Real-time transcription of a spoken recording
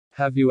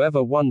Have you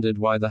ever wondered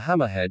why the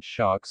hammerhead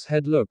shark's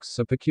head looks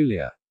so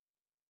peculiar?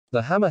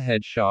 The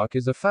hammerhead shark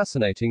is a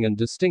fascinating and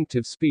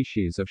distinctive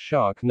species of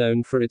shark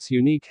known for its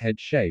unique head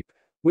shape,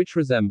 which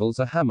resembles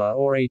a hammer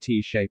or a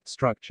T-shaped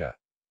structure.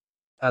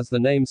 As the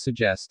name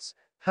suggests,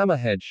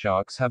 hammerhead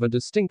sharks have a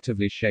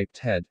distinctively shaped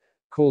head,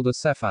 called a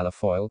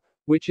cephalofoil,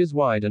 which is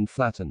wide and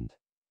flattened.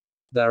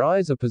 Their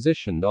eyes are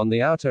positioned on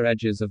the outer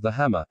edges of the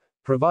hammer,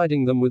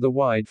 providing them with a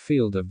wide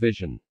field of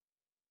vision.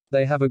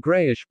 They have a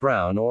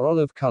grayish-brown or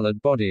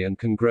olive-colored body and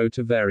can grow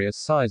to various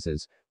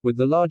sizes, with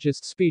the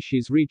largest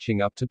species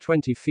reaching up to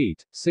 20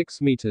 feet,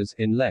 6 meters,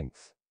 in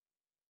length.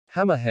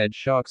 Hammerhead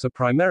sharks are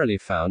primarily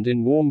found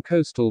in warm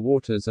coastal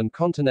waters and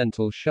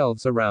continental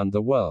shelves around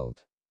the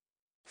world.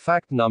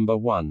 Fact number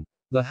 1.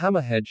 The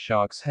hammerhead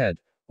shark's head,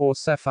 or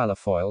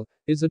cephalofoil,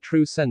 is a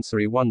true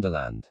sensory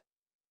wonderland.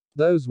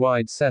 Those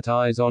wide-set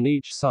eyes on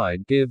each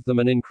side give them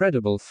an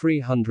incredible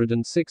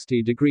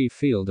 360-degree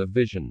field of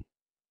vision.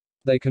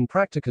 They can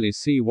practically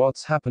see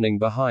what's happening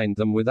behind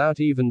them without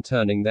even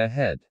turning their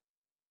head.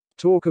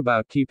 Talk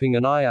about keeping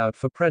an eye out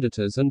for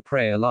predators and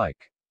prey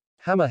alike.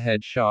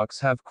 Hammerhead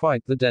sharks have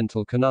quite the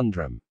dental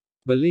conundrum.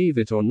 Believe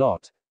it or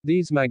not,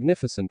 these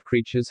magnificent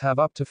creatures have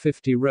up to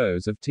 50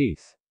 rows of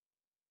teeth.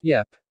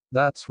 Yep,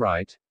 that's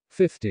right,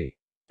 50.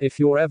 If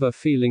you're ever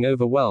feeling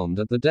overwhelmed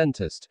at the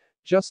dentist,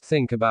 just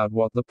think about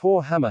what the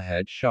poor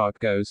hammerhead shark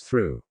goes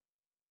through.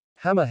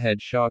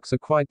 Hammerhead sharks are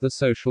quite the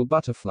social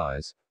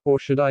butterflies, or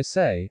should I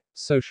say,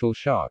 social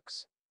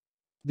sharks.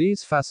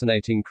 These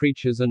fascinating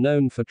creatures are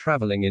known for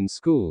traveling in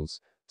schools,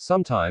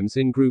 sometimes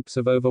in groups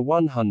of over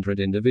 100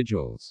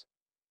 individuals.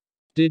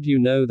 Did you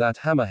know that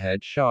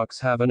hammerhead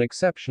sharks have an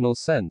exceptional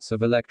sense of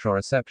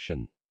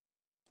electroreception?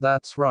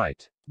 That's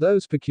right.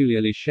 Those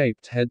peculiarly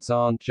shaped heads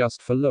aren't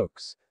just for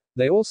looks.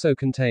 They also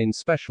contain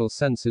special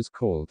senses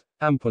called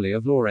ampullae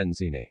of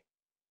Lorenzini.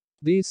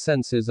 These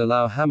senses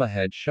allow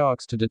hammerhead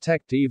sharks to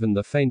detect even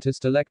the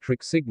faintest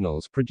electric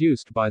signals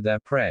produced by their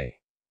prey.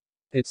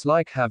 It's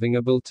like having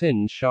a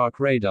built-in shark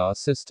radar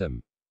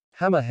system.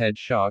 Hammerhead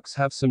sharks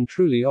have some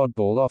truly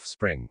oddball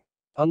offspring.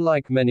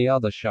 Unlike many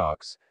other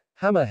sharks,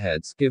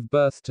 hammerheads give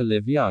birth to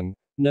live young,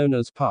 known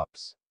as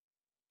pups.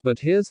 But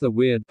here's the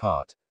weird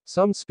part.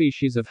 Some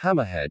species of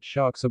hammerhead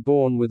sharks are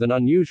born with an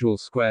unusual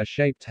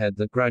square-shaped head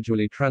that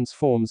gradually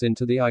transforms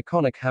into the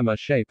iconic hammer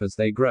shape as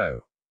they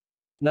grow.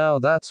 Now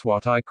that's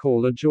what I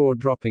call a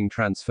jaw-dropping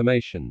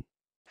transformation.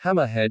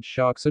 Hammerhead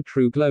sharks are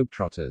true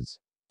globetrotters.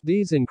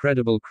 These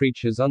incredible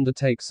creatures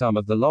undertake some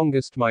of the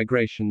longest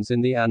migrations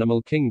in the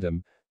animal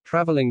kingdom,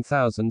 traveling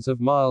thousands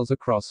of miles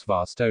across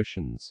vast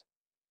oceans.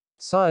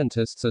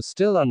 Scientists are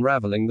still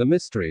unraveling the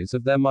mysteries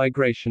of their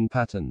migration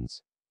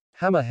patterns.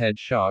 Hammerhead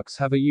sharks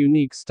have a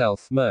unique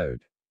stealth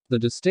mode. The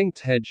distinct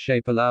head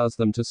shape allows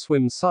them to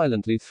swim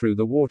silently through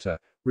the water,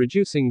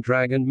 reducing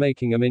drag and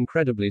making them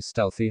incredibly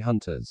stealthy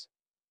hunters.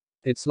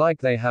 It's like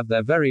they have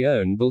their very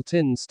own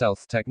built-in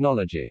stealth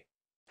technology.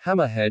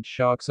 Hammerhead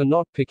sharks are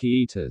not picky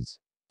eaters.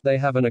 They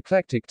have an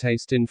eclectic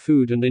taste in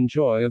food and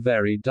enjoy a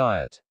varied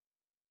diet.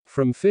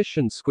 From fish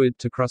and squid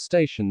to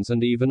crustaceans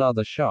and even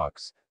other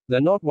sharks,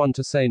 they're not one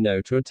to say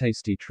no to a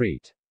tasty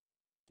treat.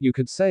 You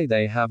could say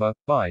they have a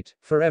bite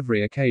for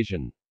every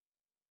occasion.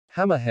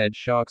 Hammerhead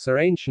sharks are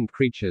ancient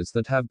creatures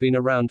that have been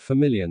around for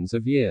millions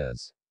of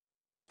years.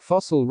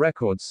 Fossil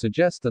records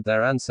suggest that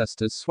their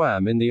ancestors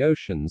swam in the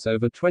oceans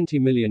over 20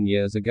 million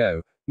years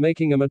ago,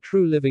 making them a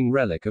true living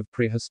relic of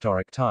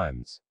prehistoric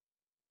times.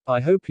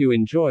 I hope you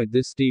enjoyed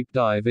this deep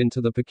dive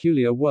into the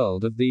peculiar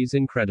world of these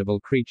incredible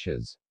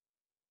creatures.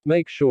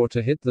 Make sure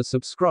to hit the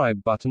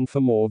subscribe button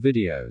for more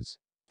videos.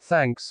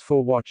 Thanks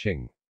for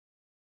watching.